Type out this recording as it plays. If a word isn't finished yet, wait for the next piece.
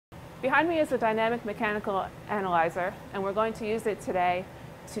Behind me is a dynamic mechanical analyzer, and we're going to use it today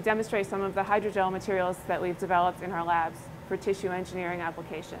to demonstrate some of the hydrogel materials that we've developed in our labs for tissue engineering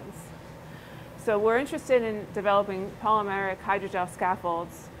applications. So we're interested in developing polymeric hydrogel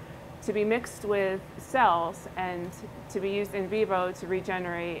scaffolds to be mixed with cells and to be used in vivo to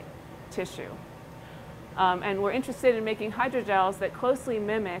regenerate tissue. And we're interested in making hydrogels that closely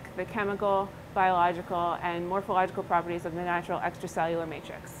mimic the chemical, biological, and morphological properties of the natural extracellular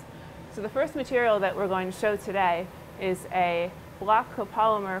matrix. So the first material that we're going to show today is a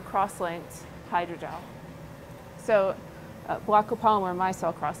Glycopolymer cross-linked hydrogel. So Glycopolymer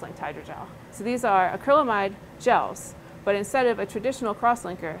Micelle cross-linked hydrogel. So these are acrylamide gels, but instead of a traditional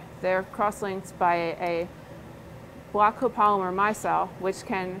cross-linker, they're cross-linked by a Glycopolymer micelle, which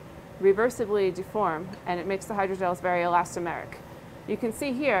can reversibly deform, and it makes the hydrogels very elastomeric. You can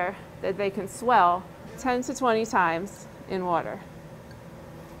see here that they can swell 10 to 20 times in water.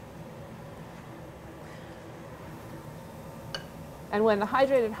 And when the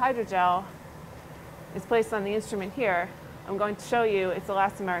hydrated hydrogel is placed on the instrument here, I'm going to show you its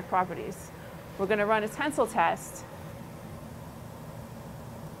elastomeric properties. We're going to run a tensile test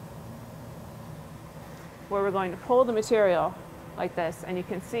where we're going to pull the material like this, and you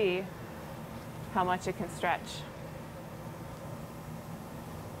can see how much it can stretch.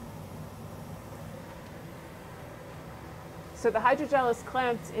 So the hydrogel is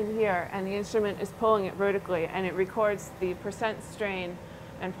clamped in here, and the instrument is pulling it vertically, and it records the percent strain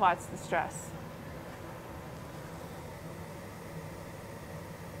and plots the stress.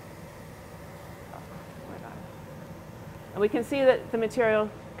 And we can see that the material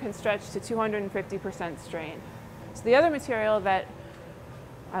can stretch to 250% strain. So the other material that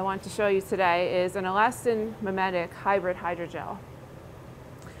I want to show you today is an Elastin Mimetic hybrid hydrogel.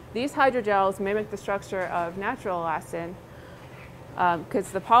 These hydrogels mimic the structure of natural elastin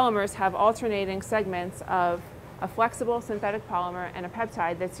because the polymers have alternating segments of a flexible synthetic polymer and a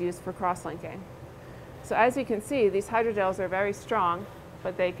peptide that's used for cross-linking. So as you can see, these hydrogels are very strong,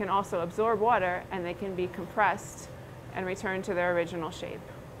 but they can also absorb water, and they can be compressed and returned to their original shape.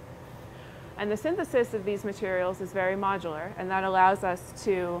 And the synthesis of these materials is very modular, and that allows us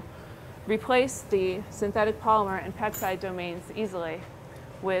to replace the synthetic polymer and peptide domains easily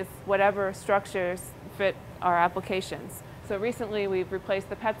with whatever structures fit our applications. So recently we've replaced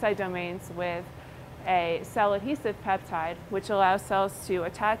the peptide domains with a cell adhesive peptide, which allows cells to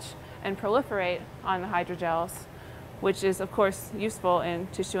attach and proliferate on the hydrogels, which is of course useful in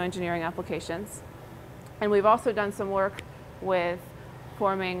tissue engineering applications. And we've also done some work with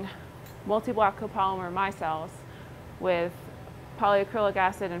forming multi-block copolymer micelles with polyacrylic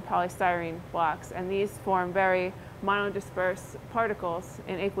acid and polystyrene blocks, and these form very monodisperse particles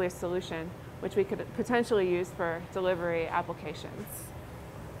in aqueous solution, which we could potentially use for delivery applications.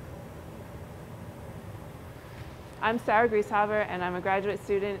 I'm Sarah Griezhover, and I'm a graduate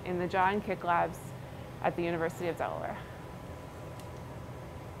student in the Jia and Kirk labs at the University of Delaware.